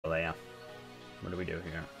What do we do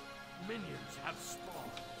here? Minions have spawned.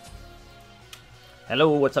 Hello,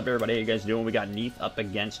 what's up everybody? How you guys doing? We got Neith up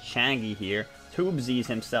against Chang'e here. Tubesies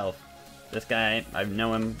himself. This guy, I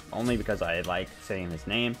know him only because I like saying his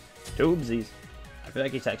name. Tubesies. I feel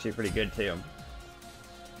like he's actually pretty good too.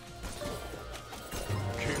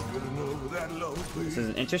 This is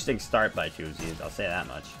an interesting start by Tubesies, I'll say that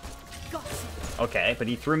much. Okay, but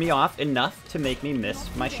he threw me off enough to make me miss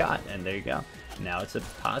my shot, and there you go. Now it's a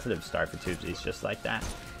positive start for Tubesies, just like that.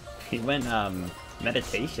 He went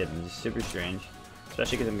meditation, which is super strange.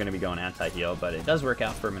 Especially because I'm going to be going anti-heal, but it does work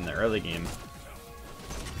out for him in the early game.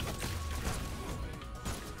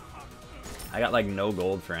 I got like no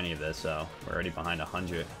gold for any of this, so we're already behind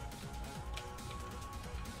 100.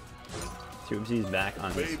 Tubesies back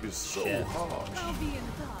on his shit.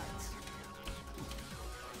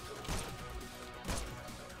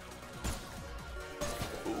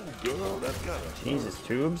 Jesus,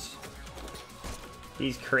 Tubes.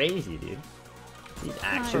 He's crazy, dude. He's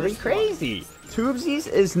actually crazy. Tubesies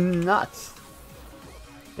is nuts.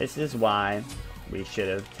 This is why we should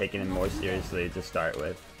have taken him more seriously to start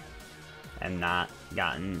with. And not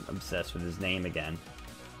gotten obsessed with his name again.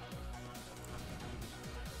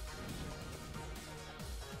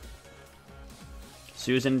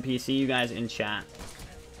 Susan PC, you guys in chat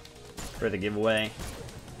for the giveaway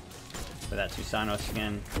for that Susano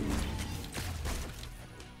skin.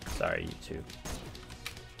 Sorry, YouTube.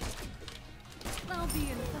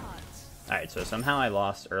 Alright, so somehow I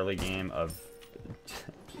lost early game of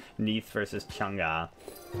Neith versus Chang'e,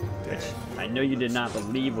 which I know you did not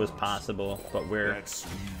believe was possible, but we're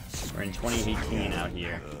in 2018 out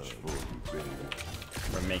here.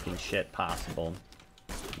 We're making shit possible.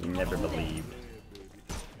 You never believed.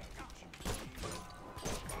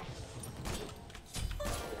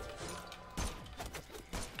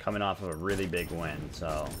 Coming off of a really big win,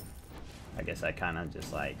 so I guess I kind of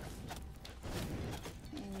just like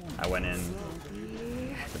I went in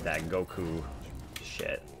with that Goku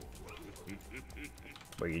shit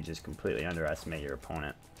where you just completely underestimate your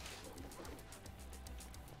opponent.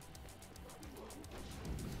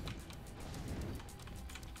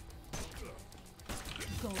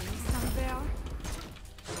 Going somewhere?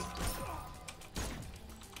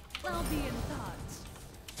 I'll be in thoughts.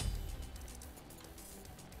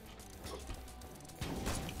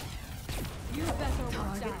 You better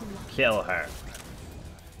watch out. Kill her.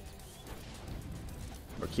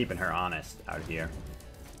 We're keeping her honest out here.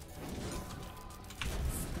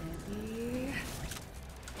 Steady.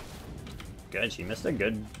 Good, she missed a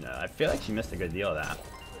good... I feel like she missed a good deal of that.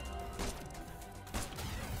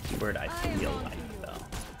 Keyword I feel like, though.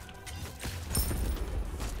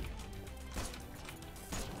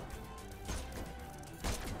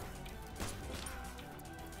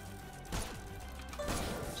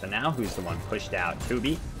 So now who's the one pushed out?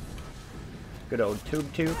 Tubi? Good old Tube.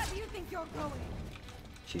 Where do you think you're going?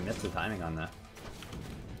 She missed the timing on that.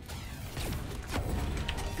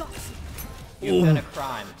 You've done a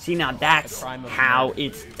crime. See, now that's crime of how murder.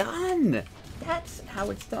 it's done. That's how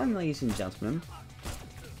it's done, ladies and gentlemen.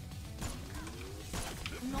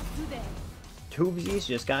 Not today. Tubesies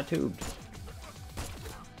just got tubed.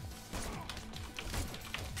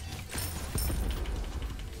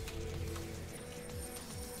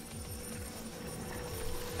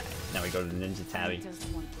 Now we go to the Ninja Tabby. Just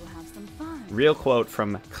want to have some fun. Real quote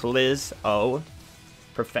from Cliz O,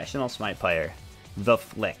 professional Smite player. The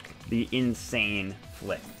flick. The insane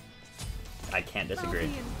flick. I can't disagree. I'll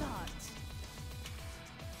be in thoughts.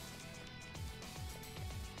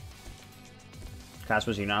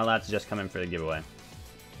 Cosmos, you're not allowed to just come in for the giveaway.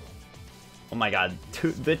 Oh my god.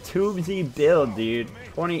 The Tubesy build, dude.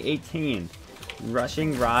 2018.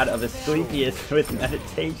 Rushing Rod of Asclepius with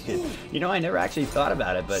meditation. You know, I never actually thought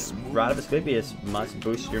about it, but Rod of Asclepius must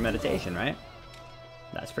boost your meditation, right?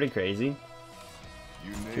 That's pretty crazy.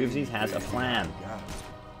 Tubesies has a plan.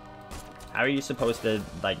 How are you supposed to,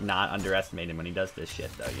 like, not underestimate him when he does this shit,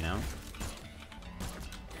 though, you know?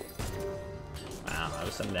 Wow, that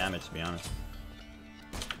was some damage, to be honest.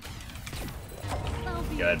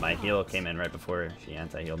 Good, my heal came in right before she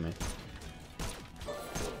anti-healed me.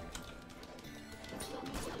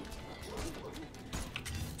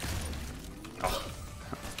 Oh,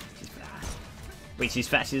 she's fast. Wait, she's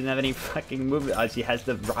fast, she doesn't have any fucking movement. Oh, she has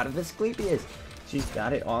the Rod of Asclepius. She's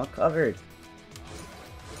got it all covered.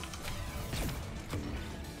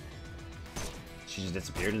 She just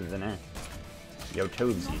disappeared into thin air. Yo,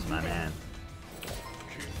 Tubesies, my man.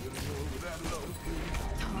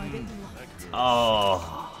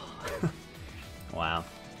 Oh. Wow.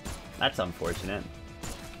 That's unfortunate.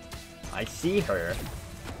 I see her.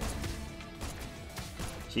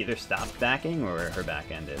 She either stopped backing or her back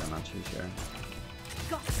ended. I'm not too sure.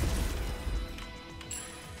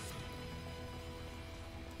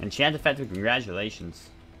 And she had effective congratulations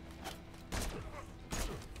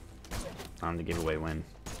on the giveaway win.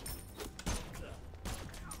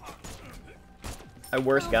 My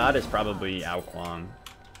worst god is probably Ao Kwang.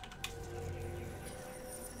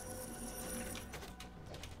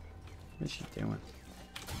 What is she doing?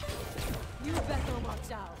 You better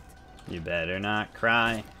watch out. You better not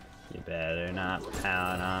cry. You better not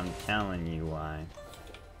pout. I'm telling you why.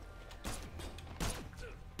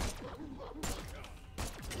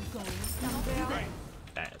 Alright,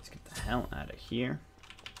 let's get the hell out of here.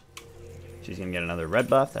 She's gonna get another red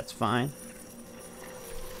buff. That's fine.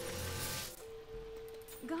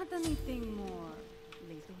 Got anything more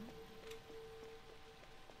lethal?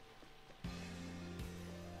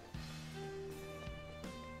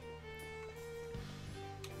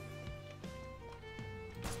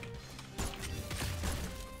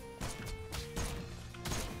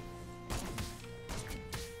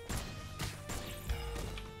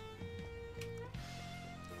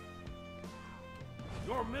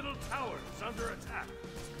 Your middle tower is under attack.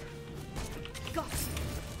 Gotcha.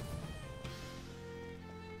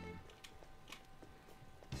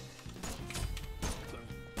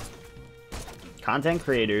 Content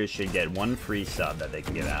creators should get one free sub that they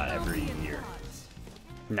can give out every year.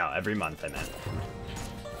 No, every month I meant.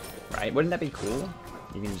 Right? Wouldn't that be cool?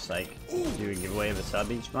 You can just like do a giveaway of a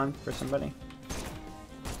sub each month for somebody.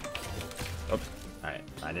 Oops. Alright,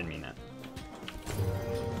 I didn't mean that.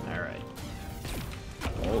 Alright.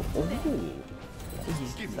 Oh, oh.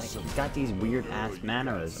 He's got these weird ass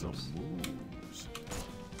mannerisms.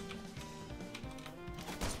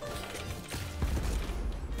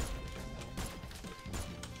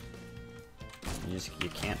 You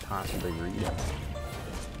can't possibly read it.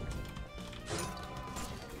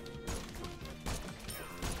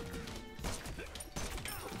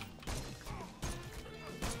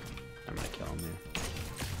 I'm gonna kill him there.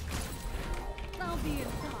 I'll be in touch.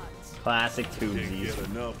 Classic Can't tubesies. get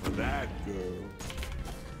enough of that, girl.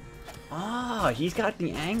 Ah, he's got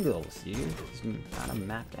the angles, dude. He's got him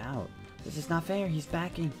mapped out. This is not fair. He's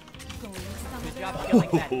backing. Going Good somewhere. job killing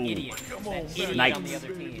that idiot. Come That on, idiot Nice. on the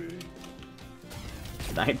other team.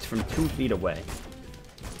 Sniped from 2 feet away.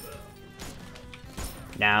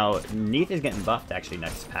 Now, Neith is getting buffed actually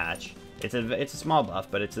next patch. It's a small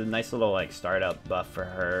buff, but it's a nice little like startup buff for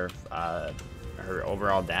her her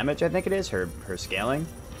overall damage. I think it is her scaling.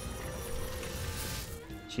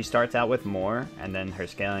 She starts out with more, and then her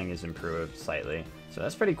scaling is improved slightly. So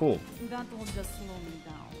that's pretty cool. That will just slow me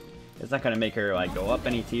down. It's not gonna make her like go up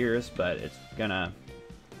any tiers, but it's gonna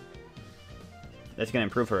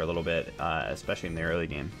improve her a little bit, especially in the early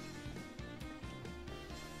game.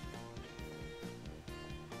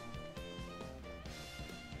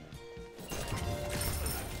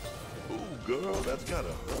 Ooh, girl, that's gotta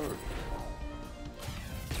hurt.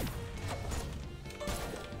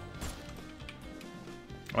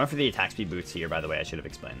 I went for the attack speed boots here, by the way. I should have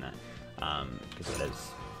explained that, because it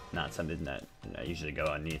is not something that I usually go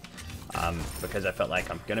on Neith. Because I felt like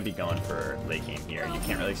I'm gonna be going for late game here. You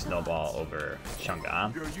can't really snowball over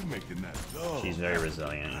Chang'e. Girl, you making that love. She's very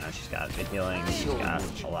resilient. You know, she's got good healing. She's got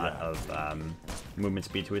a lot of movement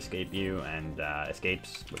speed to escape you, and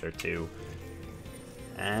escapes with her too.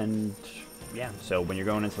 And yeah, so when you're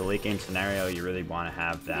going into the late game scenario, you really want to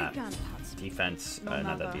have that defense.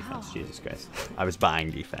 Not that defense. Jesus Christ. I was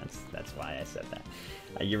buying defense. That's why I said that.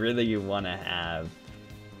 You want to have.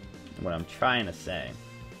 What I'm trying to say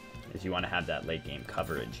is you want to have that late game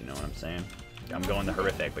coverage, you know what I'm saying? I'm going the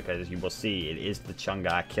horrific because you will see it is the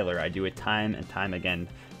Chang'e killer. I do it time and time again.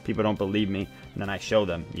 People don't believe me, and then I show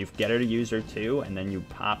them. You get her to use her too, and then you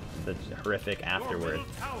pop the horrific afterward,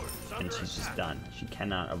 and she's just done. She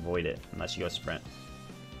cannot avoid it unless you go sprint.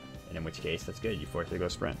 And in which case, that's good. You force her to go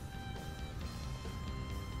sprint.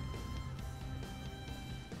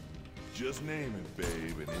 Just name it,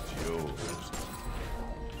 babe, and it's yours.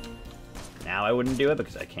 Now I wouldn't do it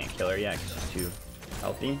because I can't kill her yet because she's too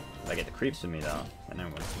healthy. If I get the creeps with me though, then I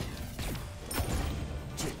would.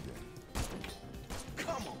 Take that.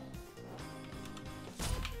 Come on.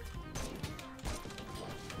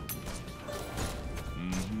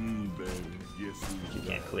 Baby. Yes, She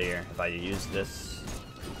can't clear. If I use this,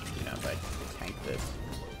 you know, if I tank this,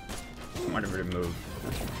 I wanted her to move.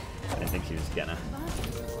 I didn't think she was gonna.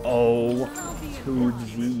 Oh,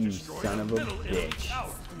 2Z, you son of a bitch.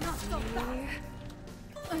 Not so fast.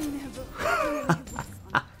 I never.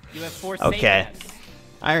 You have 4 Okay. save deaths.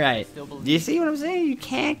 Alright. Still believe Do you see what I'm saying? You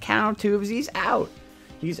can't count Tubes. He's out.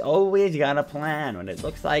 He's always got a plan. When it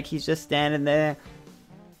looks like he's just standing there,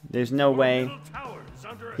 There's no Your way middle tower is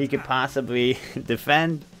under he could attack. possibly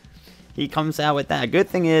defend. He comes out with that. Good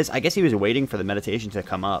thing is, I guess he was waiting for the meditation to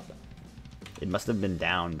come up. It must have been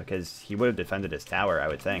down because he would have defended his tower, I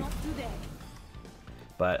would think. Not today.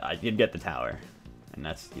 But I did get the tower, and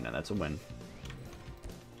that's, you know, that's a win.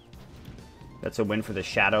 That's a win for the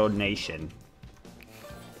Shadow Nation.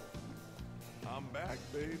 I'm back,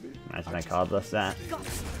 baby. Imagine I called us that. Got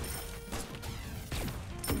you.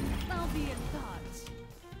 I'll be in touch.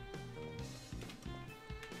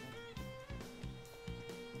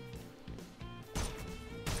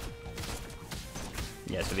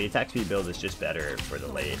 Yeah, so the attack speed build is just better for the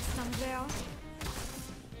late. Somewhere.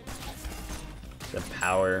 The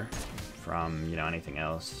power from, you know, anything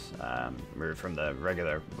else, or from the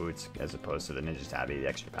regular boots as opposed to the Ninja Tabi, the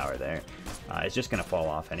extra power there, it's just going to fall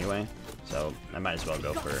off anyway. So I might as well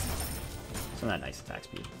go for some of that nice attack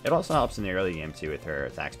speed. It also helps in the early game too with her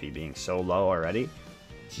attack speed being so low already.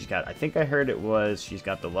 She's got, I think I heard it was, she's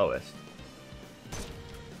got the lowest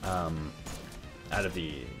out of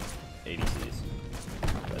the ADCs.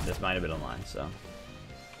 But this might have been a lie, so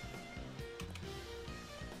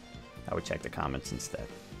I would check the comments instead.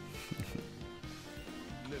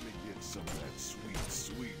 Let me get some of that sweet,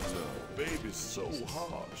 sweet love. Baby's so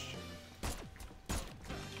harsh.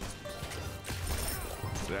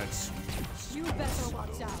 That sweet, You sweet better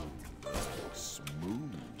watch slow out. love,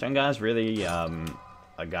 smooth. Chang'e is really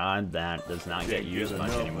a god that does not get Can't used get much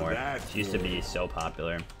enough of anymore. that, She used to be girl. so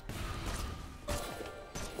popular.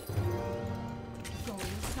 Going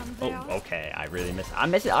Oh, somewhere. okay. I really miss. I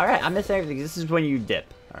miss it. All right, I miss everything. This is when you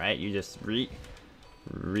dip. All right, you just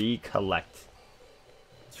recollect.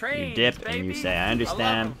 You Trains, dip and you baby. say, "I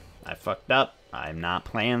understand. I fucked up. I'm not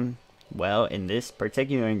playing well in this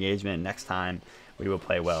particular engagement. Next time, we will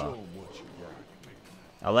play Show well." 'em what you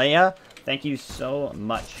got. Alea, thank you so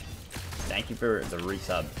much. Thank you for the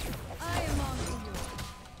resub. I am on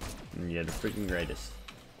to you. You're the freaking greatest.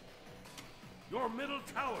 Your middle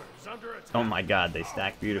tower is under attack. Oh my god, they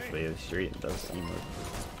stack beautifully. The street does seem like...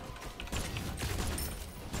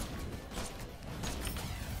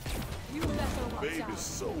 You better watch Baby's out.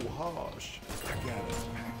 so harsh. I got a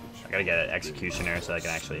package. I gotta get an executioner so I can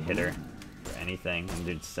actually hit her for anything. And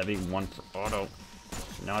dude, 71 for auto.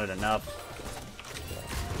 Not enough.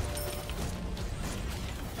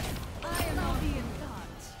 I'll be in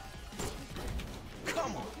touch.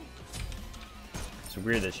 Come on. It's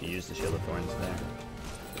weird that she used the Shield of Thorns there.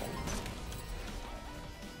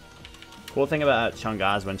 Cool thing about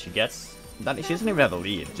Chang'e is when she gets... She doesn't even have a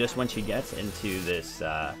lead. Just when she gets into this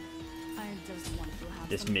I just want to have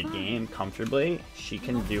this some mid fun. game comfortably, she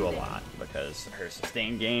can do a lot because her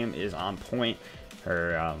sustain game is on point.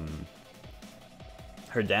 Her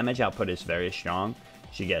her damage output is very strong.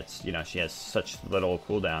 She gets, you know, she has such little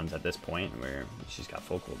cooldowns at this point where she's got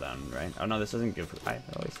full cooldown, right? Oh no, this doesn't give. I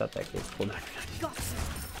always thought that gave cooldown. Got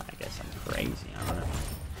you. I guess I'm crazy. I don't know.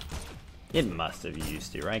 It must have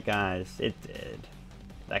used to, right, guys? It did.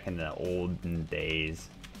 Back in the olden days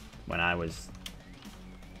when I was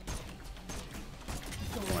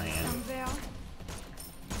playing. Somewhere.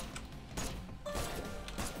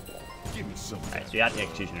 Give me some. Alright, so we got the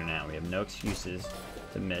Executioner now. We have no excuses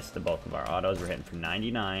to miss the bulk of our autos. We're hitting for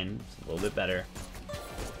 99. It's a little bit better,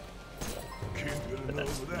 Can't get but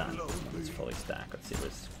that's enough of that not. love, It's baby. fully stacked. Let's see if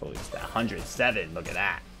it's fully stacked. 107. Look at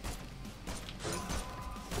that. You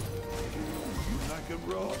like it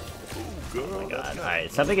raw? Ooh, girl. Oh my god.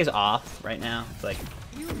 Alright, something is off right now. It's like,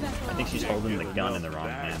 You better I think she's watch out. holding the gun in the wrong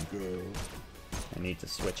That hand. girl. I need to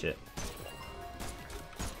switch it.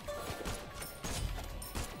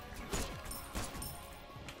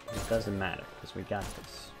 It doesn't matter because we got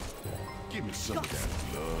this. Give me some of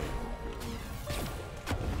that love.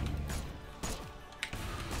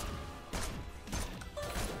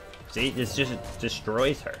 See, this just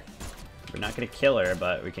destroys her. We're not gonna kill her,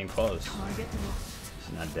 but we can close. Target locked.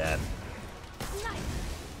 She's not dead. Nice.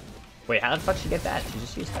 Wait, how the fuck did she get that? She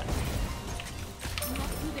just used that. Not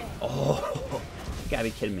today. Oh, you gotta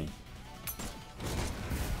be kidding me.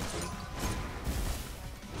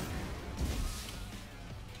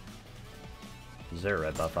 Is there a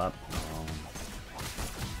red buff up?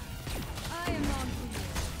 I am on to you.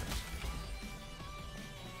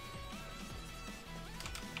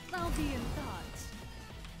 I'll be in touch.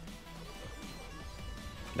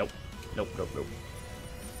 Nope. Nope, nope, nope.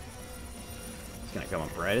 It's gonna come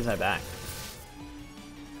up right as I back.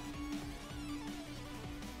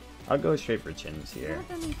 I'll go straight for chins here.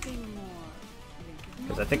 Not anything more.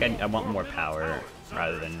 Because I think I want more power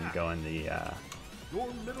rather than going the Your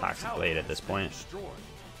middle Toxic tower Blade at this has been point. destroyed.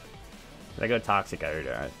 if I go toxic,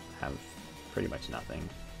 I have pretty much nothing.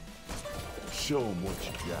 Show 'em what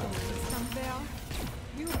you got. Somewhere.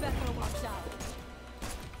 You better watch out.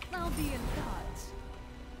 I'll be in touch.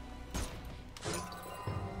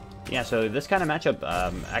 Yeah, so this kind of matchup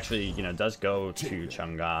actually, you know, does go to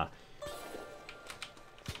Chang'e.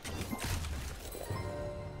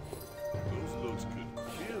 Those looks could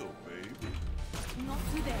kill, baby. Not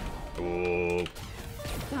today. Ooh,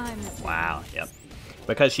 Time is wow, yep.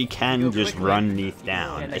 Because she can Go just quickly. run Neith Yeah,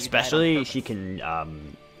 down. no, you Especially died on she can,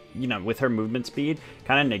 you know, with her movement speed,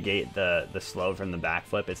 kind of negate the slow from the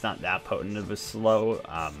backflip. It's not that potent of a slow,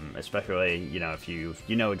 especially, you know, if you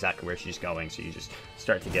know exactly where she's going, so you just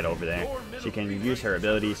start to get over there. She can use her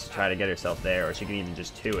abilities to try to get herself there, or she can even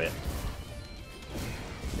just 2 it,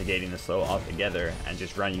 negating the slow altogether, and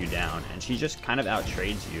just run you down. And she just kind of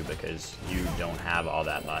out-trades you because you don't have all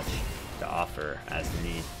that much to offer as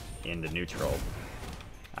Neith in the neutral,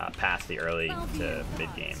 past the early to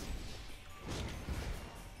mid-game.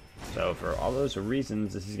 So for all those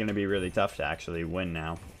reasons, this is going to be really tough to actually win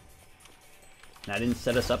now. That didn't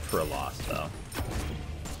set us up for a loss, though.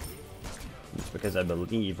 It's because I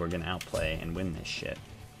believe we're going to outplay and win this shit.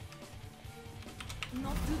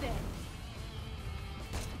 not today.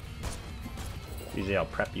 Usually I'll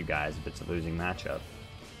prep you guys if it's a losing matchup.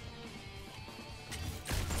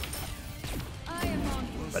 I am on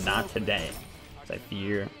But not today. 'Cause I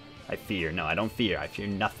fear, no, I don't fear, I fear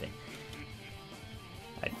nothing.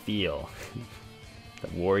 I feel the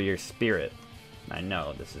warrior spirit. I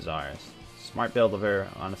know this is ours. Smart build of her.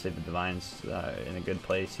 Honestly, the Divine's in a good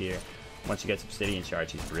place here. Once she gets Obsidian Shard,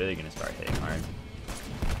 she's really going to start hitting hard.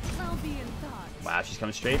 I'll be in touch. Wow, she's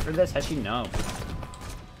coming straight for this? Has she? No.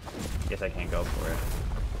 Guess I can't go for it.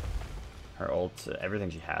 Her ult,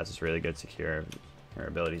 everything she has is really good secure. Her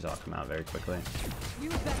abilities all come out very quickly. You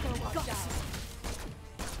better watch out.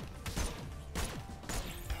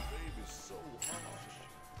 Baby's so harsh.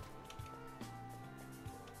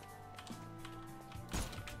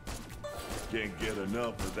 Can't get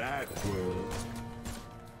enough of that, girl.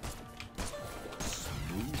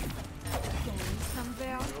 Smooth. Going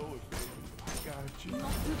somewhere. Know it, baby. I got you.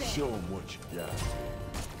 Not today. Show 'em what you got.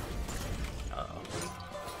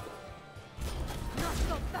 Not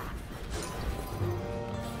so fast.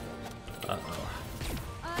 Uh-oh.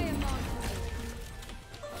 I am on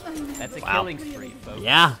to That's a Wow. killing spree, folks.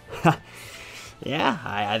 Yeah.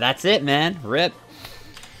 Yeah, that's it, man. Rip.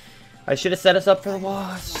 I should have set us up for the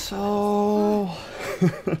loss. So...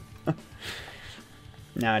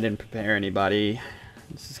 Now I didn't prepare anybody.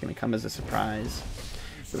 This is going to come as a surprise.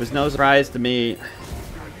 There was no surprise to me.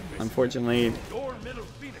 Unfortunately, Your middle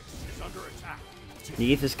phoenix is under attack.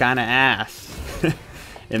 Neith is kind of ass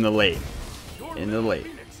in the late. Your In the middle late.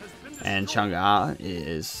 phoenix has been And destroyed. Chang'e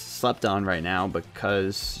is slept on right now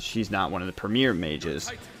because she's not one of the premier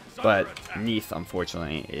mages. But Neith,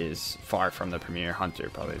 unfortunately, is far from the premier hunter,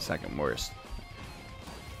 probably the second worst.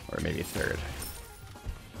 Or maybe third.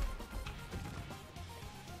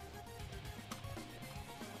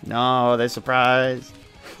 No, they surprised.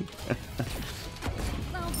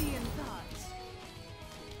 I'll be in touch.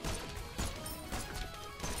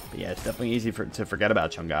 But yeah, it's definitely easy to forget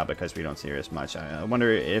about Chang'e because we don't see her as much. I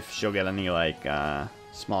wonder if she'll get any like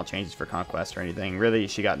small changes for Conquest or anything. Really,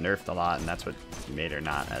 she got nerfed a lot, and that's what made her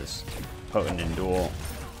not as potent in Duel.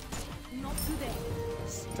 Not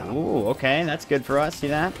today. Ooh, okay, that's good for us. See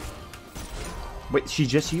that? Wait, she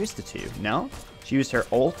just used the 2. No? She used her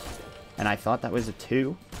ult, and I thought that was a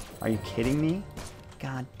 2. Are you kidding me?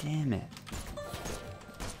 God damn it.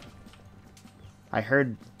 I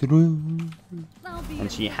heard... I'll be in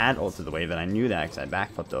And she had ulted the wave, and I knew that because I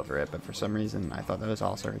backflipped over it, but for some reason, I thought that was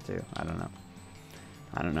also her too. I don't know.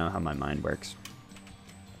 I don't know how my mind works.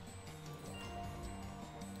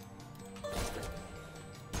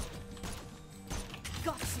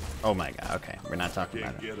 got you. Oh my god, okay. We're not talking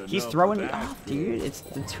Can't about get it. He's enough throwing of me that, off, dude. It's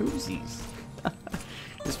the twosies.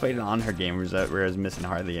 Just played it on her game where I was missing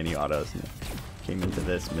hardly any autos. And came into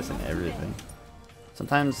this missing everything.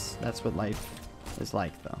 Sometimes that's what life is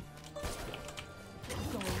like, though.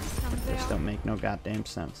 Going Just somewhere. don't make no goddamn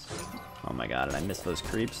sense. Oh my god, did I miss those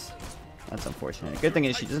creeps? That's unfortunate. Good thing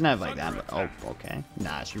is she doesn't have like that. Oh, okay.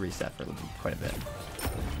 Nah, she reset for quite a bit.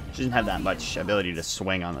 She doesn't have that much ability to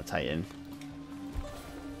swing on the Titan.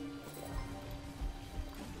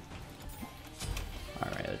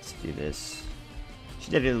 Alright, let's do this.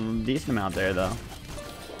 She did a decent amount there, though.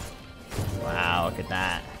 Wow, look at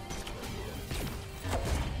that.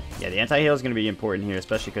 Yeah, the anti-heal is going to be important here,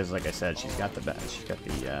 especially because, like I said, she's got the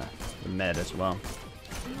med as well.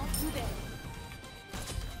 Not today.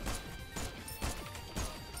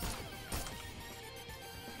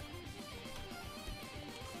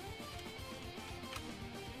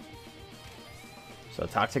 So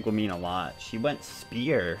Toxic will mean a lot. She went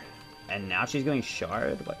Spear, and now she's going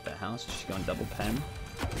Shard? What the hell? So she's going double pen?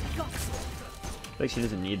 I feel like she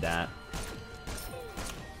doesn't need that.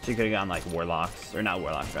 She could have gone like Warlocks, or not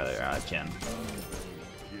Warlocks, rather, Gem.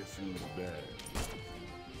 Guess who's back?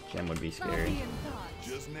 Gem would be scary.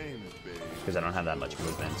 Just name it, babe. Because I don't have that much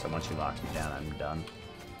movement, so once she locks me down, I'm done.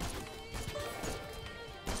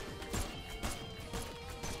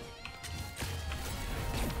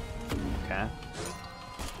 Okay.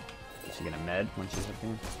 Is she gonna med when she's up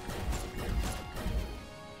here?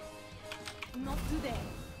 Not today.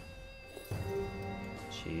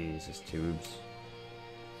 Jesus, tubes.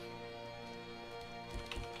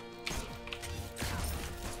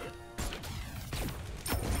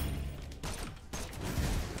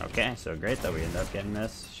 Okay, so great that we end up getting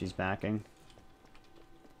this. She's backing.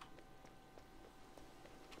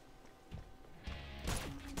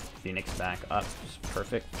 Phoenix back up.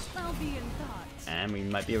 Perfect. I'll be in touch. And we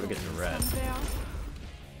might be able to get the red. Somewhere.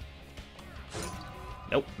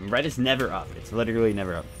 Nope, red is never up. It's literally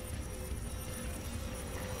never up.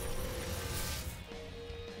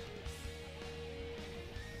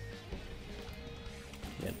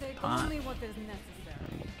 Get Take pot. only what is necessary.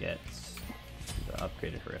 And we'll get the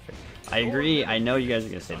upgraded Horrific. I agree. I know you guys are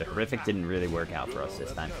going to say the Horrific didn't really work out for us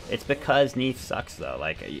this time. It's because Neith sucks, though.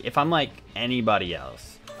 Like, if I'm like anybody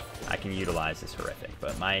else, I can utilize this Horrific.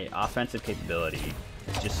 But my offensive capability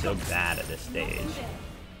is just so bad at this stage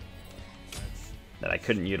that I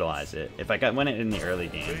couldn't utilize it. If I went it in the early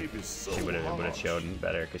game, she would have shown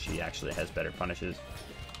better because she actually has better punishes.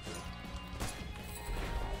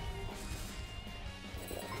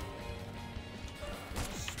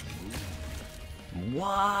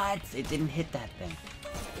 What? It didn't hit that thing.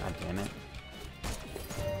 God damn it.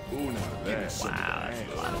 Ooh, now that's Wow,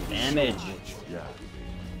 that's a lot of damage. Yeah.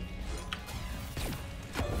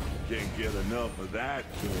 Can't get enough of that,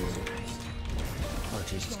 kid. Oh,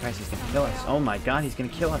 Jesus Christ, he's gonna kill us. Oh my God, he's gonna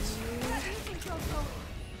kill us.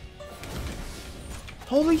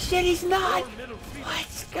 Holy shit, he's not!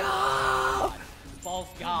 Let's go! False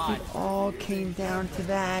god. It all came down to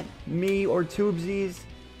that. Me or Tubesies.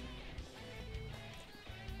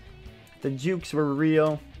 The jukes were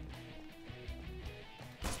real.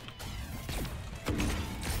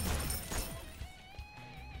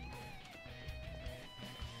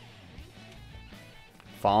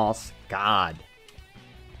 False god.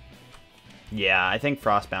 Yeah, I think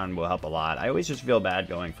Frostbound will help a lot. I always just feel bad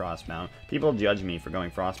going Frostbound. People judge me for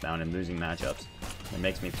going Frostbound and losing matchups. It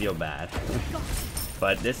makes me feel bad.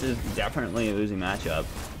 But this is definitely a losing matchup.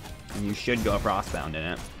 And you should go Frostbound in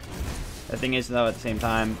it. The thing is, though, at the same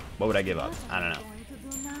time, what would I give up? I don't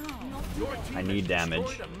know. I need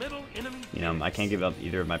damage. You know, I can't give up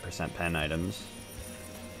either of my percent pen items.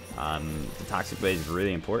 The Toxic Blade is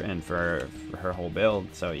really important for her whole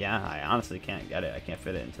build. So, yeah, I honestly can't get it. I can't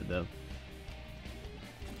fit it into the...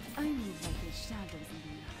 I move like the shadows in the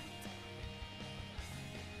night.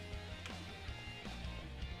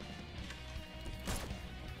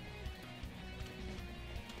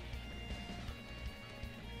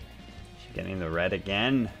 She's getting the red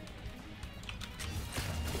again.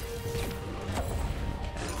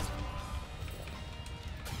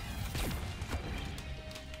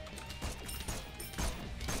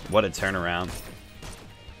 What a turnaround.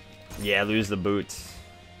 Yeah, lose the boots.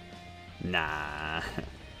 Nah.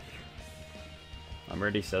 I'm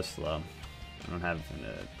already so slow. I don't have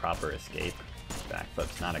a proper escape.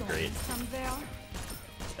 Backflip's not a great,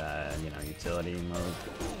 you know, utility mode.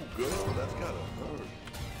 Ooh, girl, that's gotta hurt.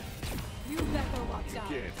 You better watch out.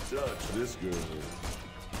 Can't touch this girl.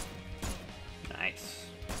 Nice.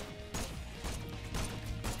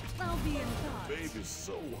 I'll be in touch. Baby's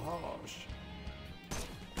so harsh.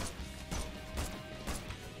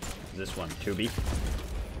 Is this one 2B?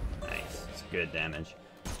 Nice. It's good damage.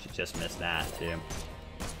 She just missed that too.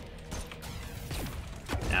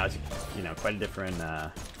 Now it's, you know, quite a different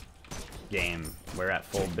game. We're at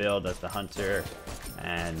full build as the hunter,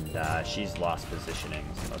 and she's lost positioning.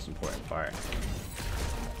 Is the most important part.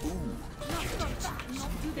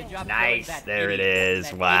 Good job Nice, killing that there it idiot. is.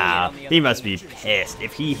 That Wow, idiot on the he other must be team. pissed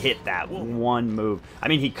if he hit that one move. I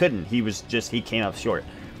mean, he couldn't. He was just, he came up short.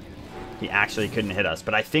 He actually couldn't hit us.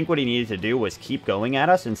 But I think what he needed to do was keep going at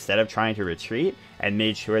us instead of trying to retreat, and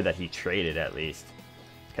made sure that he traded at least.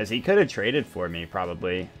 Because he could have traded for me,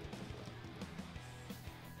 probably.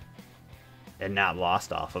 And not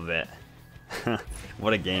lost off of it.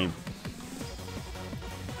 What a game.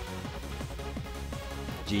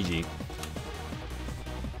 GG.